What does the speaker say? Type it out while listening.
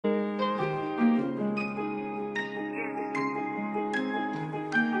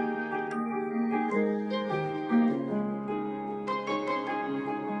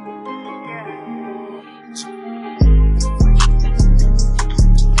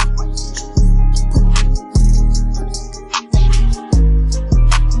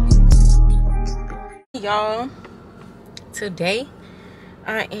today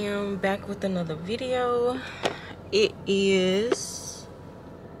I am back with another video. It is,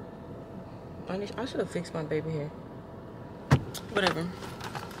 I should have fixed my baby hair, whatever.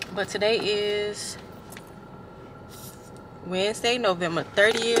 But today is Wednesday, November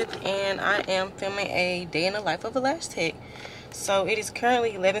 30th, and I am filming a day in the life of a lash tech. So it is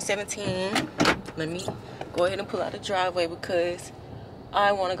currently 11:17. Let me go ahead and pull out the driveway because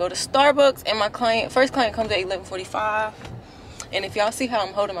I want to go to Starbucks, and my first client comes at 11:45. And if y'all see how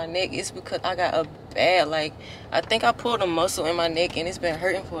I'm holding my neck, it's because I got a bad, like, I think I pulled a muscle in my neck and it's been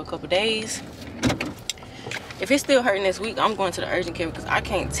hurting for a couple days. If it's still hurting this week, I'm going to the urgent care because I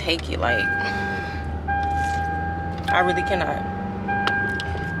can't take it. Like, I really cannot.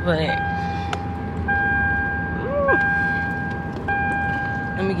 But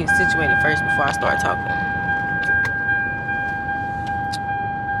let me get situated first before I start talking.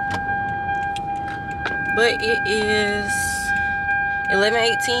 But it is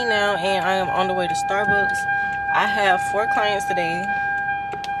 11:18 now, and I am on the way to Starbucks. I have 4 clients today,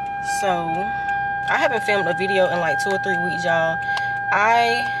 so I haven't filmed a video in like 2 or 3 weeks, y'all.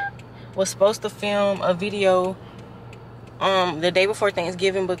 I was supposed to film a video the day before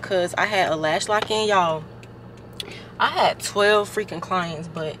Thanksgiving because I had a lash lock-in, y'all. I had 12 freaking clients,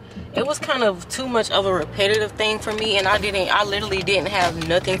 but it was kind of too much of a repetitive thing for me, and I literally didn't have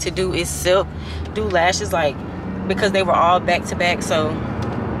nothing to do except do lashes, like, because they were all back to back, so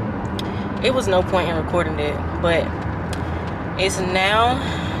it was no point in recording that. But it's now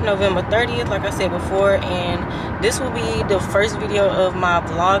November 30th, like I said before, and this will be the first video of my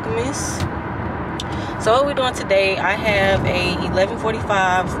Vlogmas. So what we're doing today, I have a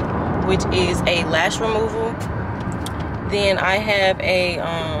 11:45, which is a lash removal. Then I have a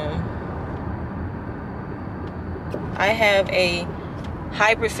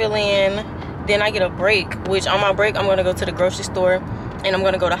hybrid fill-in. Then I get a break, which on my break I'm gonna go to the grocery store and I'm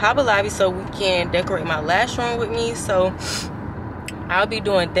gonna go to Hobby Lobby so we can decorate my lash room with me. So I'll be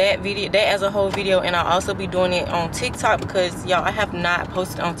doing that as a whole video, and I'll also be doing it on TikTok because y'all, I have not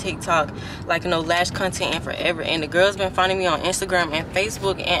posted on TikTok like lash content in forever, and the girls been finding me on Instagram and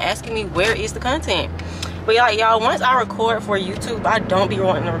Facebook and asking me where is the content. But y'all, once I record for YouTube, I don't be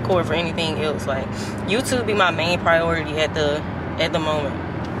wanting to record for anything else. Like, YouTube be my main priority at the moment.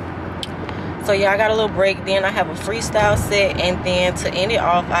 So yeah, I got a little break. Then I have a freestyle set, and then to end it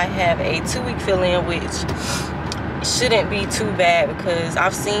off, I have a 2-week fill-in, which shouldn't be too bad because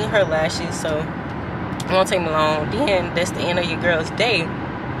I've seen her lashes, so it won't take me long. Then that's the end of your girl's day.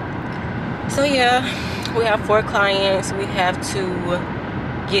 So yeah, we have 4 clients. We have to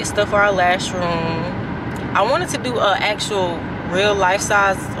get stuff for our lash room. I wanted to do an actual real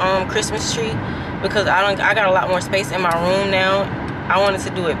life-size Christmas tree because I got a lot more space in my room now. I wanted to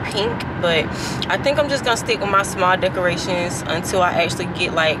do it pink, but I think I'm just gonna stick with my small decorations until I actually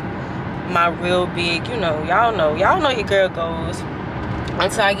get like my real big, y'all know your girl goes,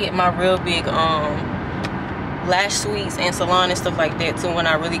 until I get my real big lash suites and salon and stuff like that, to when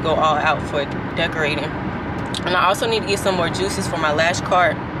I really go all out for decorating. And I also need to get some more juices for my lash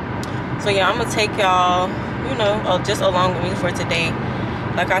cart. So yeah, I'm gonna take y'all, just along with me for today.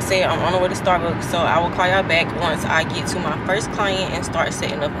 Like I said, I'm on the way to Starbucks, so I will call y'all back once I get to my first client and start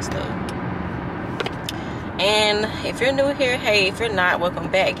setting up and stuff. And if you're new here, hey, if you're not, welcome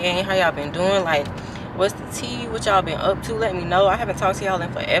back, gang. How y'all been doing? Like, what's the tea? What y'all been up to? Let me know. I haven't talked to y'all in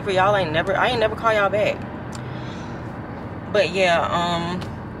forever. I ain't never call y'all back. But yeah,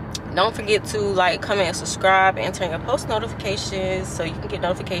 don't forget to like, comment, and subscribe, and turn your post notifications so you can get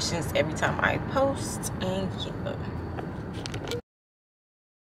notifications every time I post. And yeah.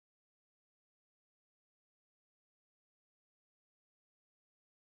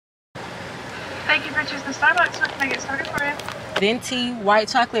 Thank you for choosing Starbucks. What can I get started for you? Venti white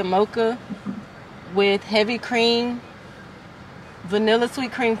chocolate mocha with heavy cream, vanilla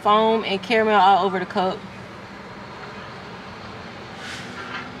sweet cream foam, and caramel all over the cup.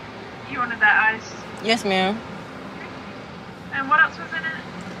 You wanted that ice? Yes, ma'am. And what else was in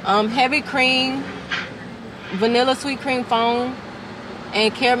it? Heavy cream, vanilla sweet cream foam,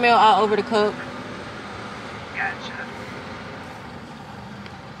 and caramel all over the cup. Gotcha.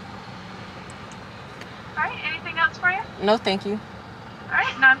 Alright, anything else for you? No, thank you.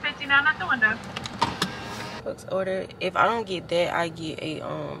 Alright, $9.59 at the window. Folks order. If I don't get that, I get a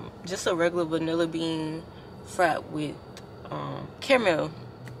just a regular vanilla bean frap with caramel.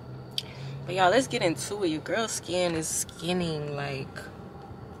 But y'all, let's get into it. Your girl's skin is skinning. Like,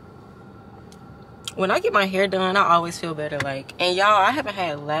 when I get my hair done, I always feel better. Like, and y'all, I haven't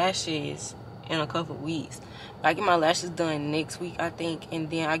had lashes in a couple weeks. I get my lashes done next week, I think, and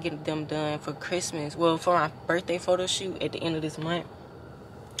then I get them done for Christmas. Well, for my birthday photo shoot at the end of this month.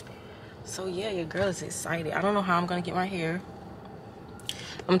 So yeah, your girl is excited. I don't know how I'm gonna get my hair.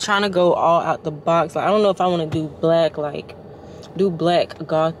 I'm trying to go all out the box. Like, I don't know if I want to do black, like do black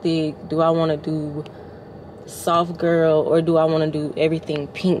gothic. Do I want to do soft girl, or do I want to do everything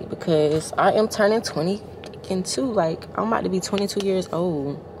pink? Because I am turning 22. Like, I'm about to be 22 years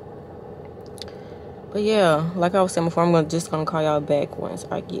old. But yeah, like I was saying before, I'm just gonna call y'all back once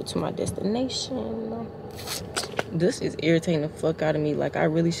I get to my destination. This is irritating the fuck out of me. Like, I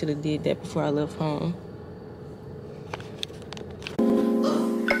really should have did that before I left home.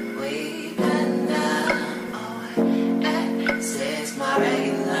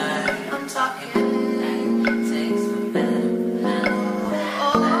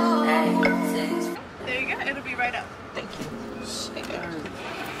 There you go. It'll be right up. Thank you. Shit.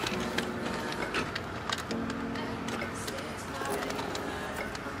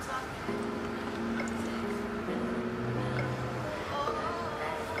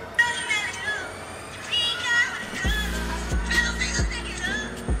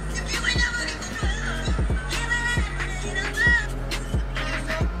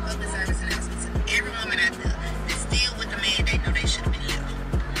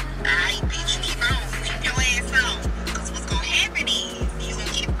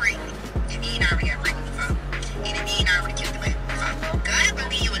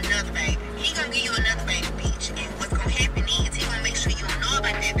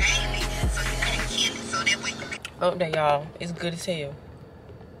 Oh, there, y'all. It's good as hell.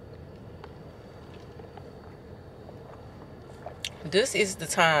 This is the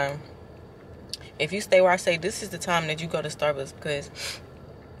time. If you stay where I say, this is the time that you go to Starbucks, because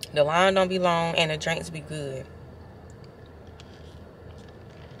the line don't be long and the drinks be good.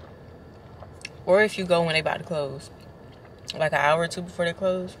 Or if you go when they about to close, like an hour or two before they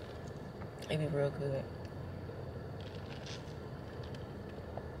close, it be real good.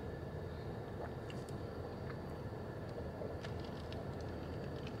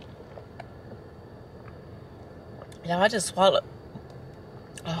 Y'all, I just swallowed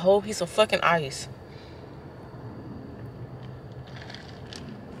a whole piece of fucking ice.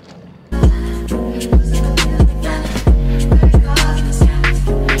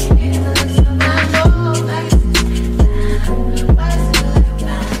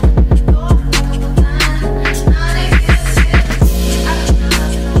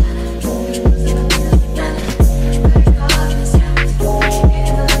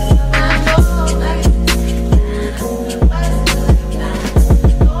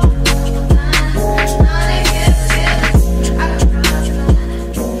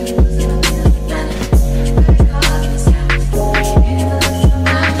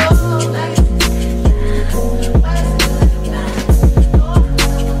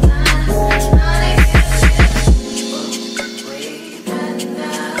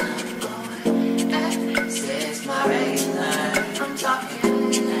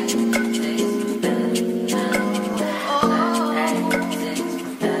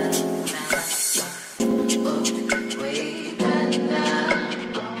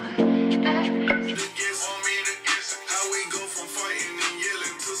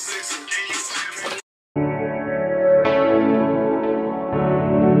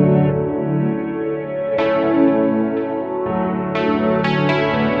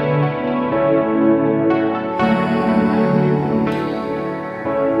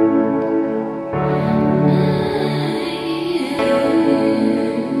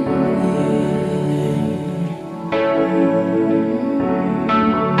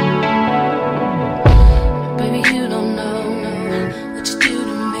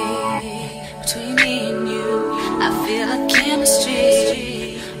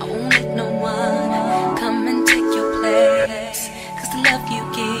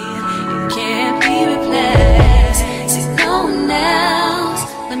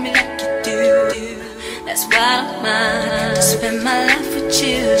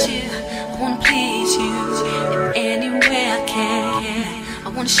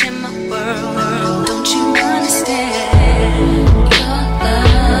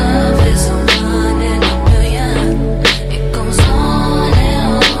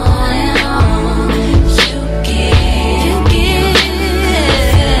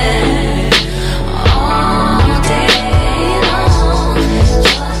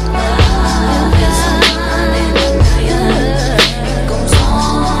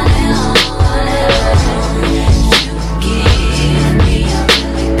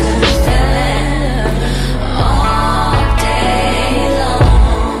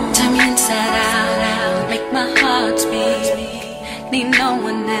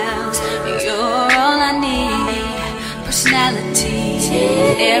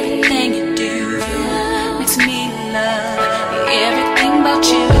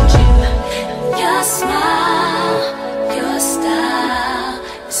 with you. Your smile, your style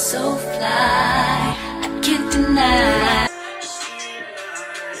is so fly, I can't deny.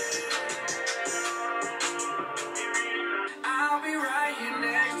 I'll be right here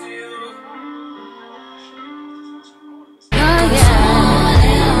next to you. Oh yeah.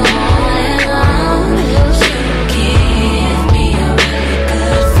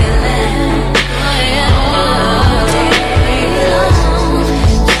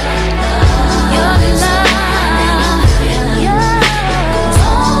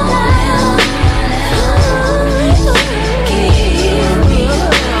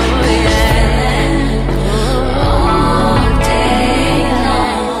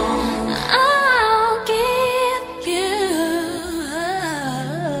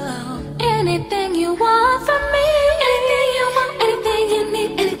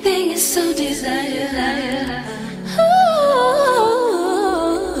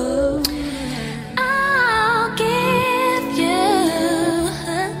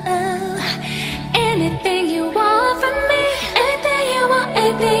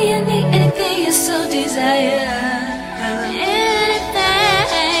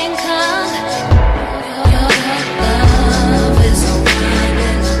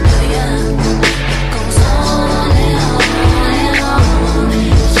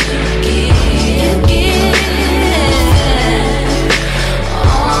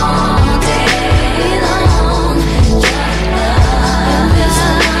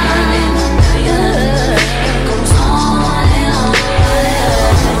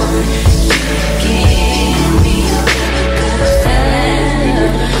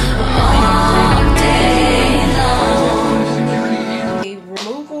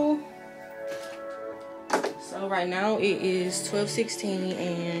 Right now it is 12:16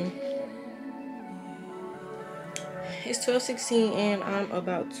 and it's 12:16 and I'm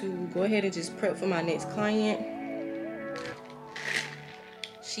about to go ahead and just prep for my next client.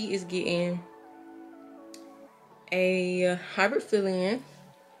 She is getting a hybrid fill-in.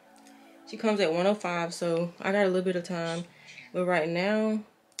 She comes at 105, so I got a little bit of time, but right now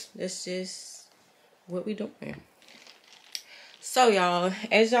that's just what we doing. So y'all,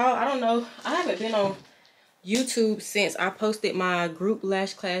 as y'all, I don't know, I haven't been on YouTube since I posted my group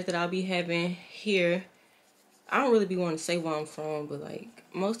lash class that I'll be having here. I don't really be wanting to say where I'm from, but like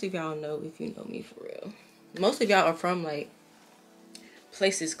most of y'all know if you know me for real. Most of y'all are from like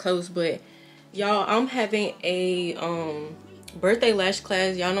places close, but y'all, I'm having a birthday lash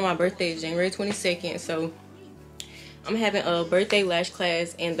class. Y'all know my birthday is January 22nd, so I'm having a birthday lash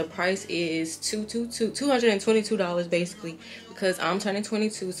class and the price is $222 basically, because I'm turning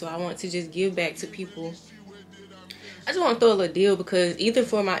 22, so I want to just give back to people. I just want to throw a little deal because either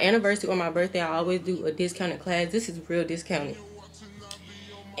for my anniversary or my birthday, I always do a discounted class. This is real discounted.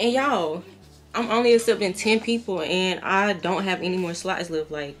 And y'all, I'm only accepting 10 people and I don't have any more slots left.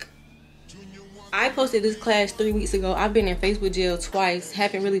 Like, I posted this class 3 weeks ago. I've been in Facebook jail twice.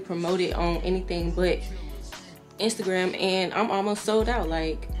 Haven't really promoted on anything but Instagram, and I'm almost sold out.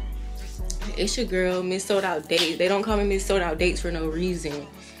 Like, it's your girl, Miss Sold Out Dates. They don't call me Miss Sold Out Dates for no reason.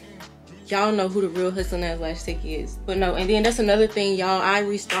 Y'all know who the real Hustling Ass Lash Tech is. But no, and then that's another thing, y'all. I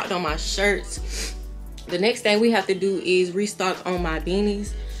restocked on my shirts. The next thing we have to do is restock on my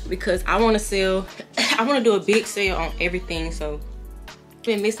beanies because I want to sell. I want to do a big sale on everything. So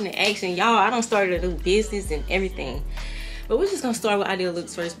been missing the action, y'all. I done started a new business and everything. But we're just gonna start with Ideal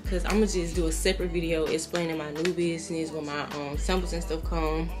Looks first because I'm gonna just do a separate video explaining my new business when my samples and stuff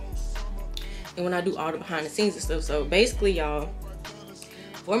come, and when I do all the behind the scenes and stuff. So basically, y'all,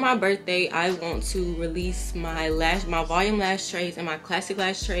 for my birthday, I want to release my volume lash trays and my classic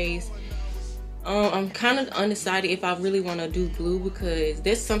lash trays. I'm kind of undecided if I really want to do glue because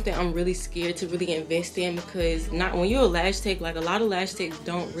that's something I'm really scared to really invest in, because when you're a lash tech, like a lot of lash techs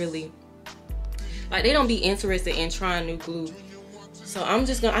don't really, like, they don't be interested in trying new glue. So I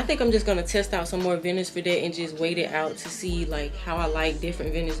think I'm just gonna test out some more vendors for that and just wait it out to see like how I like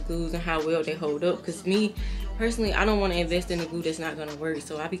different vendors glues and how well they hold up. Because me personally, I don't want to invest in a glue that's not gonna work,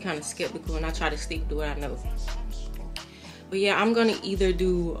 so I be kind of skeptical and I try to stick to what I know. But yeah, I'm gonna either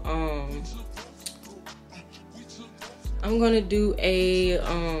do I'm gonna do a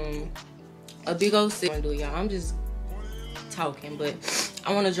big old sale. I'm gonna do, y'all, I'm just talking, but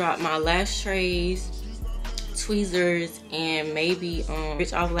I want to drop my lash trays, tweezers, and maybe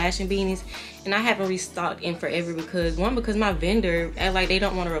rich off lashing beanies. And I haven't restocked in forever because my vendor act like they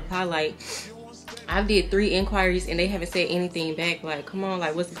don't want to reply. Like, I did 3 inquiries and they haven't said anything back. Like, come on,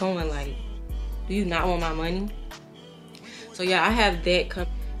 like, what's going? Like, do you not want my money? So yeah, I have that.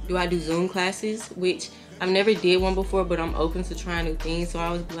 Do I do Zoom classes? Which I've never did one before, but I'm open to trying new things. So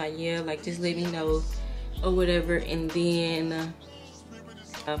I was like, yeah, like just let me know or whatever. And then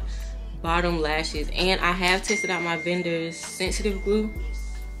bottom lashes. And I have tested out my vendor's sensitive glue.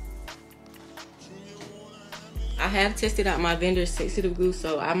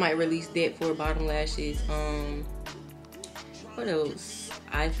 So I might release that for bottom lashes. What else?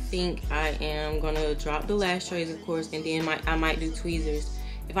 I think I am gonna drop the lash trays, of course, and then I might do tweezers.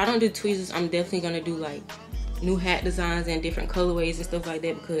 If I don't do tweezers, I'm definitely gonna do like new hat designs and different colorways and stuff like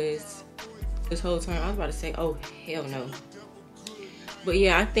that, because this whole time I was about to say, oh hell no. But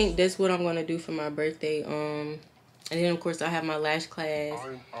yeah, I think that's what I'm gonna do for my birthday. And then of course I have my lash class,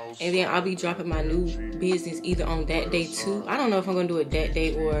 and then I'll be dropping my new business either on that day too. I don't know if I'm gonna do it that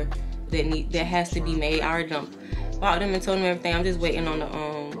day or that has to be made. I already done bought them and told them everything. I'm just waiting on the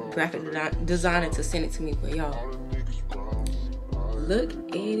graphic designer to send it to me. But y'all, look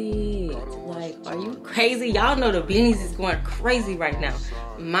at it. Like, are you crazy? Y'all know the beanies is going crazy right now.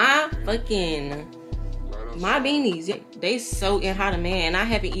 My beanies, they so in hot demand, and I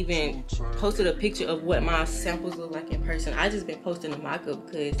haven't even posted a picture of what my samples look like in person. I just been posting the mock-up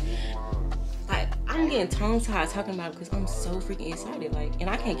because I'm getting tongue-tied talking about it because I'm so freaking excited. Like, and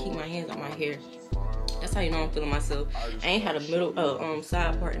I can't keep my hands on my hair. That's how you know I'm feeling myself. I ain't had a middle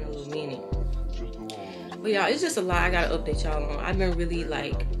side part in a little minute. But y'all, it's just a lot I gotta update y'all on. I've been really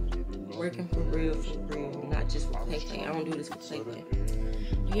like working for real, not just for play. I don't do this for play.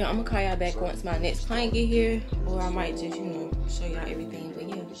 Yeah, I'm gonna call y'all back once my next client get here, or I might just, you know, show y'all everything. But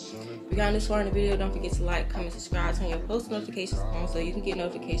yeah, if you got this far in the video, don't forget to like, comment, subscribe, turn your post notifications on so you can get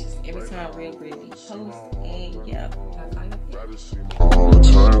notifications every time Real Brea posts. And yeah, I'll call y'all back.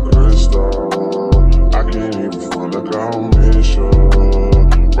 I can't even find like I don't miss you.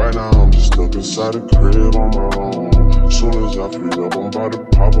 Right now I'm just stuck inside the crib on my own. Soon as I free up, I'm about to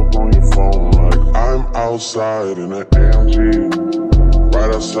pop up on your phone. Like I'm outside in an AMG,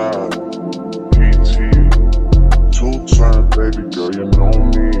 right outside PT. 2-turn, baby girl, you know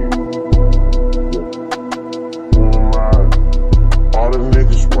me. Who am I? All the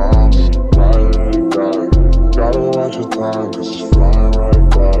niggas round me, right? Gotta watch your time, cause it's flying right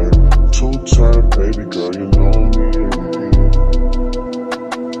by. 2-turn, baby girl, you know me.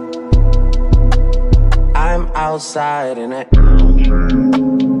 I'm outside in an AMG,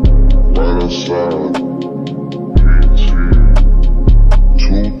 right outside PT.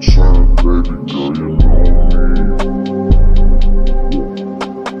 2-turn, baby girl, you know me.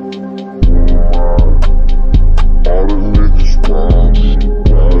 All the niggas round me,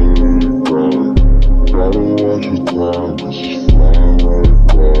 gotta watch your time, cause it's flying right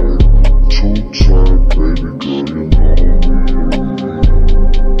by. 2-turn, baby girl, you know me.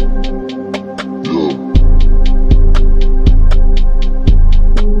 Yeah.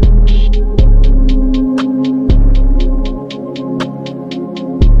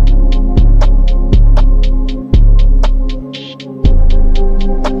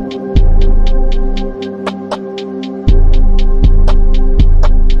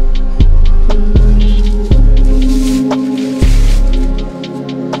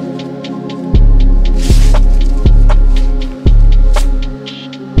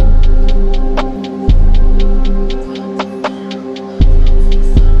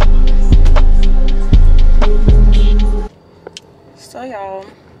 So y'all,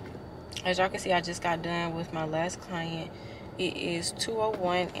 as y'all can see, I just got done with my last client. It is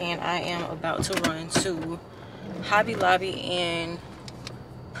 2:01 and I am about to run to Hobby Lobby and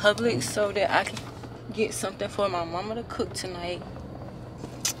Publix so that I can get something for my mama to cook tonight.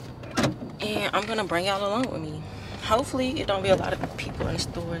 And I'm gonna bring y'all along with me. Hopefully it don't be a lot of people in the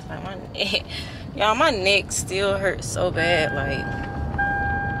stores. Like my neck, y'all, my neck still hurts so bad. Like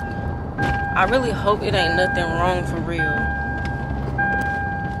I really hope it ain't nothing wrong for real.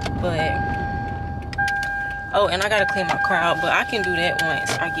 But oh, and I gotta clean my car out, but I can do that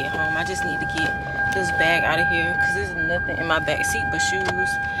once I get home. I just need to get this bag out of here because there's nothing in my back seat but shoes.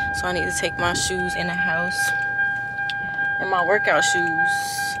 So I need to take my shoes in the house and my workout shoes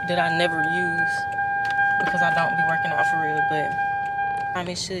that I never use because I don't be working out for real. But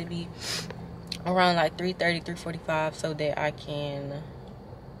it should be around like 3:30, 3:45 so that I can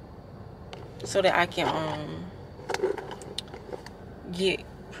get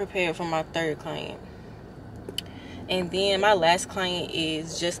prepared for my third client. And then my last client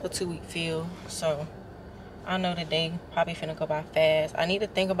is just a 2-week fill, so I know the day probably finna go by fast. I need to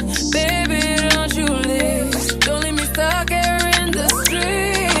think about Baby, don't you leave. Don't leave me stuck here in the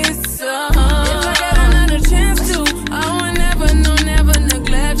streets. If I got another chance to, I would never, no, never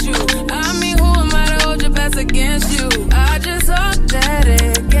neglect you. I mean, who am I to hold your best against you? I just hope that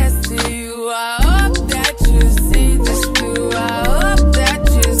it gets to you. I hope that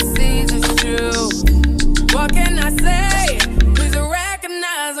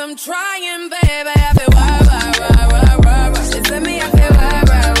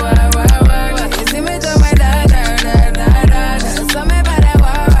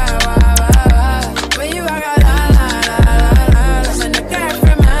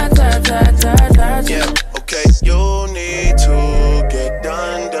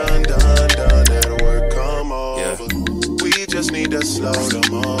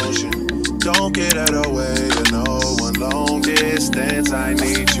motion. Don't get out of the way to no one. Long distance, I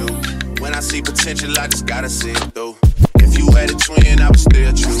need you. When I see potential, I just gotta see it through. If you had a twin, I would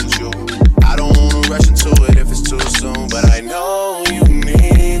still choose you. I don't wanna rush into it if it's too soon, but I know you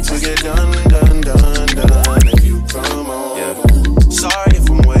need to get done if you come on. Yeah. Sorry if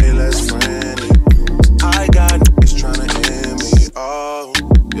I'm way less friendly. I got niggas tryna end me. Oh,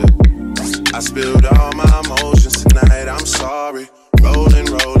 yeah. I spilled all my emotions tonight. I'm sorry. Rolling,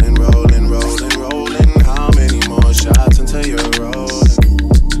 rolling, rolling, rolling, rolling. How many more shots until you're rolling?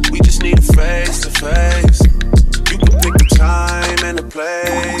 We just need a face to face. You can pick the time and the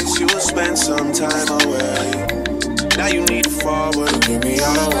place. You will spend some time away. Now you need to forward and give me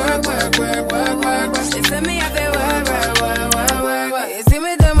all the work. You send me out there, work. You see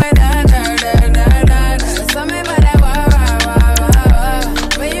me do my da. Tell me about that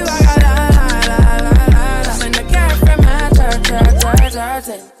work. When you walk out, la. When the cat from my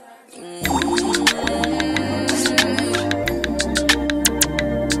church.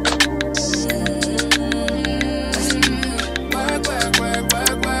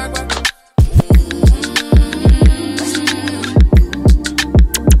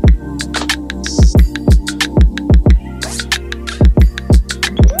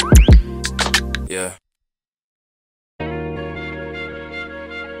 Yeah.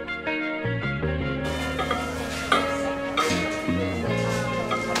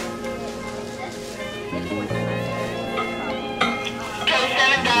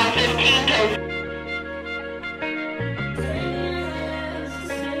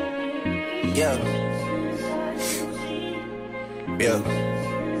 Yeah.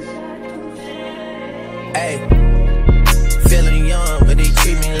 Hey, feeling young, but they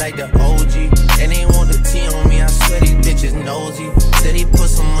treat me like the OG. And they want the T on me, I swear these bitches nosy. Said he put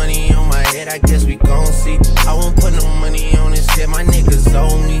some money on my head, I guess we gon' see. I won't put no money on his head, my niggas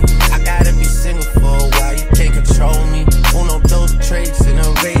owe me. I gotta be single for a while, you can't control me. Uno those traits in a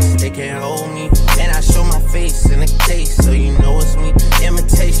race, they can't hold me. And I show my face in a case, so you know it's me.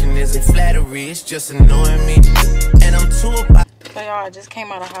 Imitation isn't flattery, it's just annoying me. And I'm too about. So y'all, I just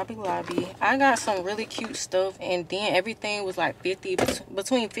came out of Hobby Lobby. I got some really cute stuff, and then everything was like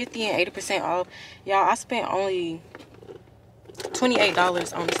between 50 and 80% off. Y'all, I spent only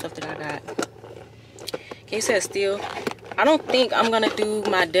 $28 on the stuff that I got. Can you say still? I don't think I'm gonna do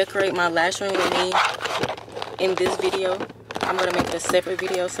my decorate my lash room with me in this video. I'm gonna make a separate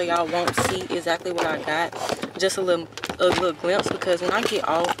video so y'all won't see exactly what I got. Just a little glimpse, because when I get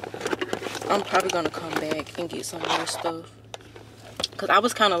off, I'm probably gonna come back and get some more stuff. Cause I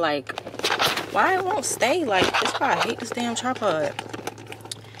was kind of like, why it won't stay? Like, that's why I hate this damn tripod.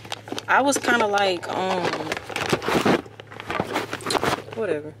 I was kind of like,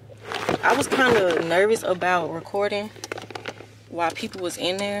 whatever. I was kind of nervous about recording while people was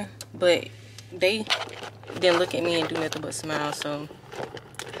in there, but they didn't look at me and do nothing but smile. So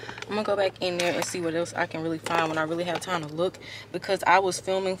I'm gonna go back in there and see what else I can really find when I really have time to look, because I was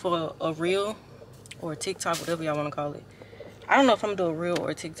filming for a reel or a TikTok, whatever y'all want to call it. I don't know if I'm gonna do a reel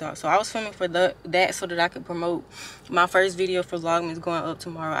or a TikTok. So I was filming for that so that I could promote my first video for Vlogmas going up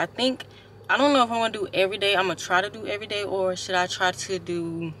tomorrow. I don't know if I'm gonna do every day. I'm gonna try to do every day, or should I try to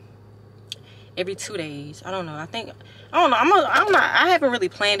do every 2 days? I don't know. I haven't really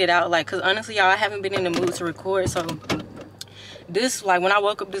planned it out, like, cause honestly, y'all, I haven't been in the mood to record. So this, like, when I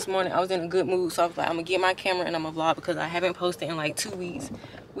woke up this morning, I was in a good mood. So I was like, I'm gonna get my camera and I'm gonna vlog, because I haven't posted in like 2 weeks,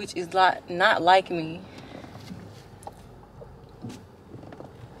 which is not like me.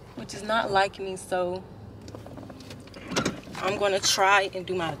 So I'm gonna try and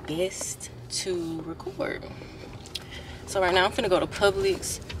do my best to record. So right now I'm finna go to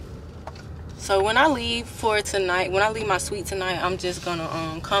Publix. So when I leave for tonight, when I leave my suite tonight, I'm just gonna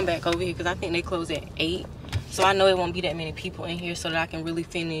come back over here, because I think they close at 8. So I know it won't be that many people in here, so that I can really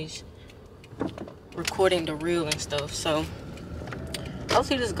finish recording the reel and stuff. So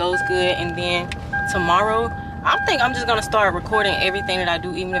hopefully this goes good, and then tomorrow I think I'm just gonna start recording everything that I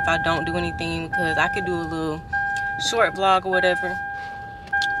do, even if I don't do anything, because I could do a little short vlog or whatever.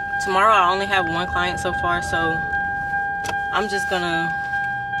 Tomorrow I only have one client so far, so I'm just gonna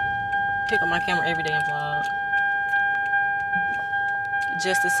pick up my camera every day and vlog,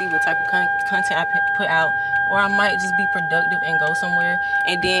 just to see what type of content I put out. Or I might just be productive and go somewhere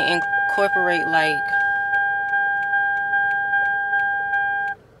and then incorporate, like,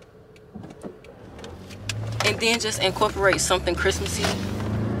 just incorporate something Christmassy.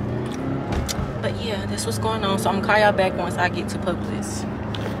 But yeah, that's what's going on. So I'm gonna call y'all back once I get to Publix.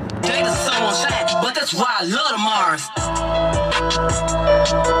 Today the sun won't shine, but that's why I love the Mars.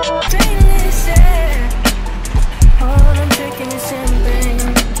 All I'm drinking is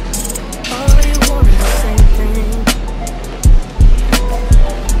champagne.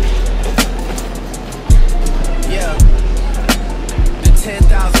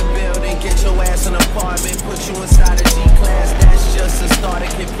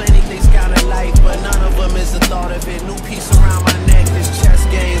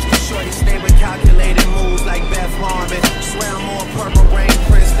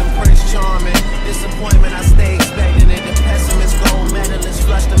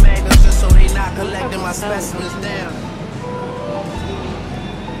 specialist down.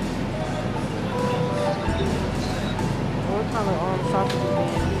 What kind of sausage is in?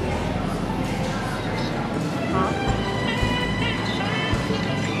 Huh?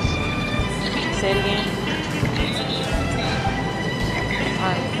 Say it again.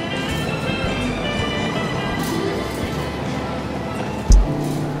 Alright.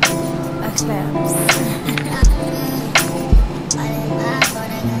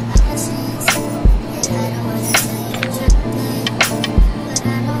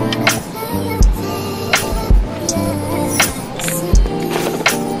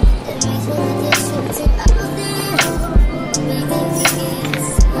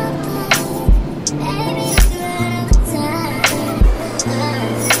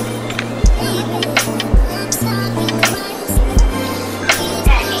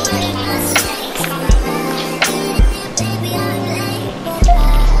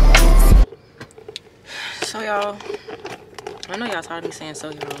 So y'all, I know y'all tired of me saying so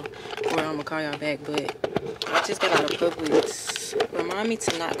y'all, or I'm gonna call y'all back, but I just got out of Publix. Remind me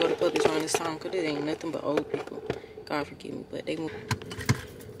to not go to Publix around this time, because it ain't nothing but old people. God forgive me, but they move.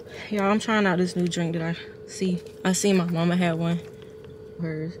 Y'all, I'm trying out this new drink that I see. I seen my mama had one,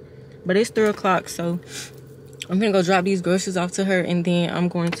 hers, but it's 3 o'clock, so I'm gonna go drop these groceries off to her, and then I'm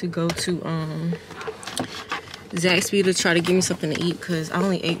going to go to Zaxby's to try to give me something to eat, because I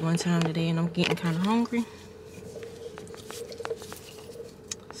only ate one time today and I'm getting kind of hungry.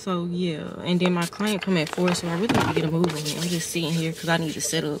 So yeah, and then my client come at 4, so I really need to get a move on it. I'm just sitting here because I need to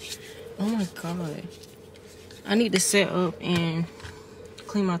set up. Oh my god, I need to set up and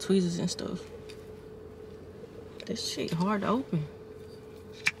clean my tweezers and stuff. This shit hard to open.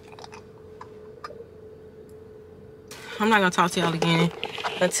 I'm not gonna talk to y'all again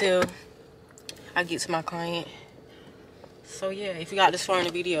until I get to my client. So yeah, if you got this far in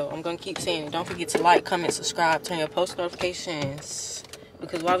the video, I'm gonna keep saying it. Don't forget to like, comment, subscribe, turn your post notifications.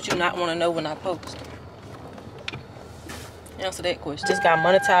 Because why would you not want to know when I post? Answer that question. Just got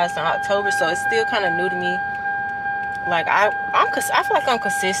monetized in October, so it's still kind of new to me. Like I feel like I'm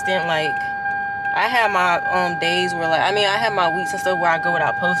consistent. Like I have my days where I have my weeks and stuff where I go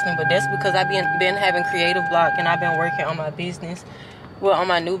without posting, but that's because I've been having creative block and I've been working on my business, well, on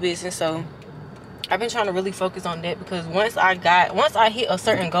my new business. So I've been trying to really focus on that, because once I hit a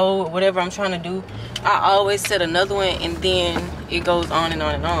certain goal, whatever I'm trying to do, I always set another one, and then it goes on and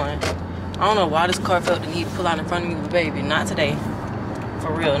on and on. I don't know why this car felt the need to pull out in front of me, but baby, not today.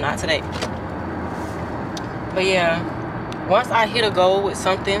 For real, not today. But yeah, once I hit a goal with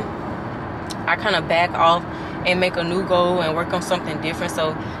something, I kind of back off and make a new goal and work on something different.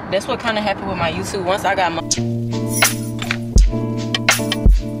 So that's what kind of happened with my YouTube. Once I got my...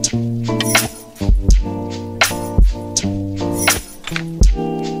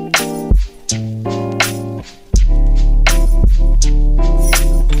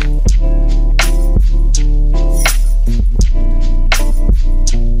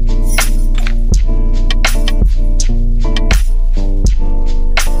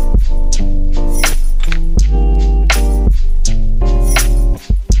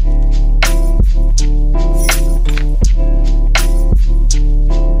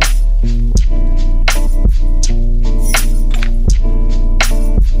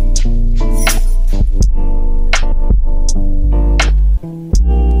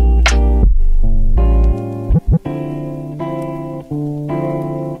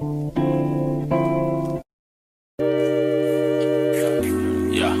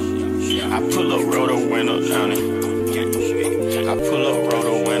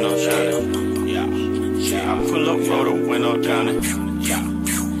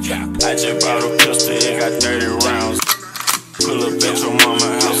 I just bought a pistol, it got 30 rounds. Pull up at your mama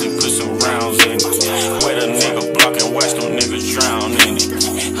house and put some rounds in it. Wait a nigga block and watch them niggas drown in it.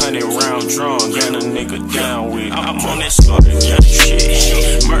 100 round drum, gun a nigga down with it. I'm on that slaughter gang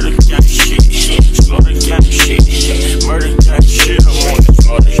shit, murder gang shit, slaughter gang shit, murder gang shit. I'm on that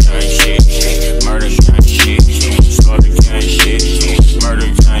slaughter gang shit, murder gang shit, slaughter gang shit, murder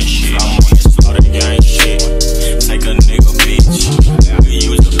gang shit. I'm on that slaughter gang shit. Take a nigga bitch, I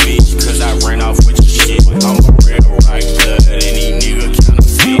use the bitch cause I ran off with your shit. I'm a real right blood and these niggas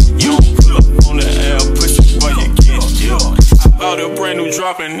counterfeit. You pull up on the L, push it before you get killed. I bought a brand new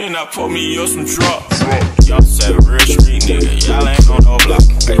drop and then I put me up some drops. Y'all said a real street nigga, y'all ain't on no block.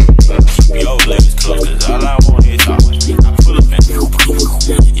 Keep your legs close cause all I want is talk. I pull up and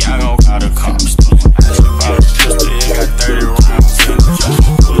y'all gon' call the cops. I just bought a pistol, it got 30 rounds in it.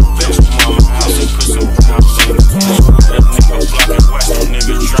 Pull up at your mama house and put some rounds in it. Let a nigga block and watch them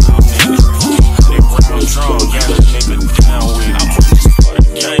niggas drown in it. 100 round drum, got a nigga down with it. I'm on this slaughter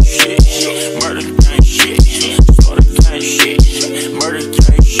gang shit, murder gang shit.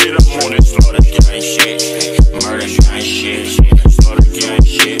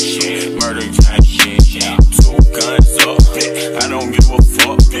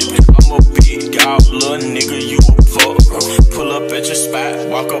 I'm a big dog, little nigga, you a fuck. Pull up at your spot,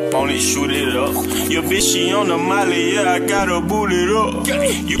 walk up on it, shoot it up. Your bitch, she on the molly, yeah, I gotta boot it up.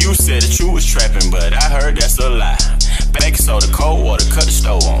 You said that you was trapping, but I heard that's a lie. Baking soda, cold water, cut the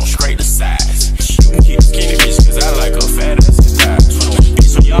stove on, scrape the sides. You can keep skinny bitch, cause I like her fat ass and thighs.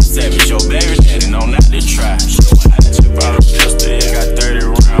 So y'all savage, your baby daddy, no, not to try. I just brought a pistol, it got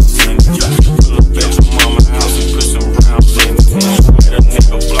 30 rounds in it. Pull up at your mama's house and put some rounds in it. Let a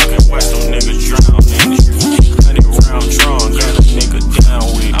nigga block and watch them niggas drown in it. 100 round drum, got a nigga down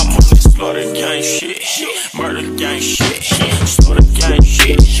with it. I'm on this slaughter gang shit, murder gang shit, slaughter gang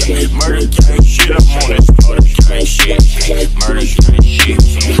shit, murder gang shit. I'm on this slaughter gang shit, murder gang shit,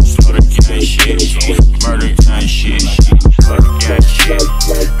 slaughter gang shit, murder gang shit, slaughter gang shit,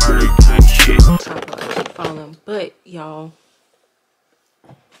 murder gang shit. Falling, but y'all,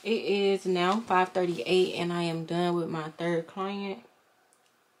 it is now 5:38 and I am done with my third client.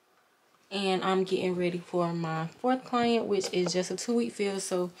 And I'm getting ready for my fourth client, which is just a 2-week fill,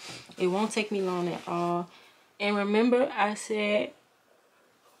 so it won't take me long at all. And remember, I said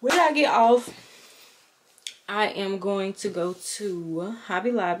when I get off, I am going to go to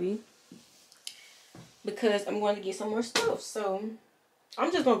Hobby Lobby because I'm going to get some more stuff. So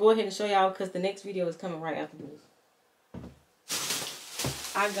I'm just going to go ahead and show y'all because the next video is coming right after this.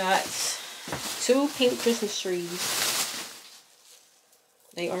 I got 2 pink Christmas trees.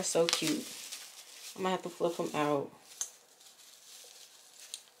 They are so cute. I'm gonna have to flip them out.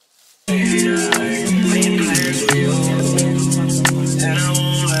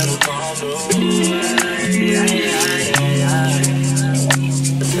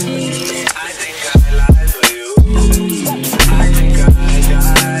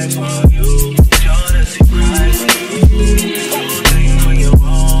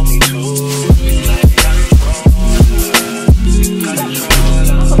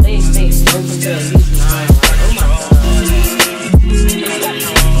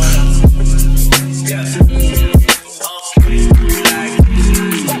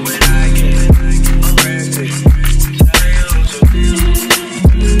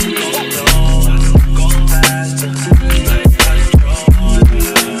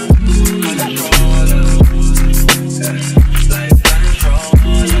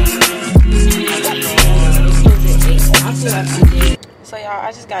 So y'all,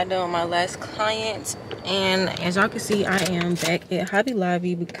 I just got done with my last client, and as y'all can see, I am back at Hobby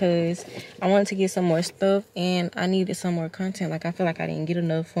Lobby because I wanted to get some more stuff and I needed some more content. Like, I feel like I didn't get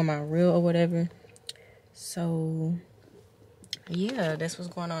enough for my reel or whatever. So yeah, that's what's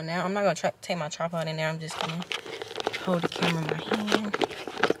going on now. I'm not gonna take my tripod in there. I'm just gonna hold the camera in my hand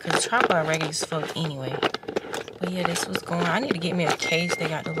because the tripod regular as fuck anyway. But yeah, this was going on. I need to get me a case. They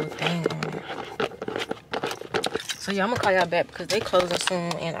got the little thing on it. So yeah, I'm gonna call y'all back because they closing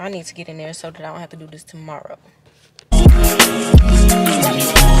soon and I need to get in there so that I don't have to do this tomorrow.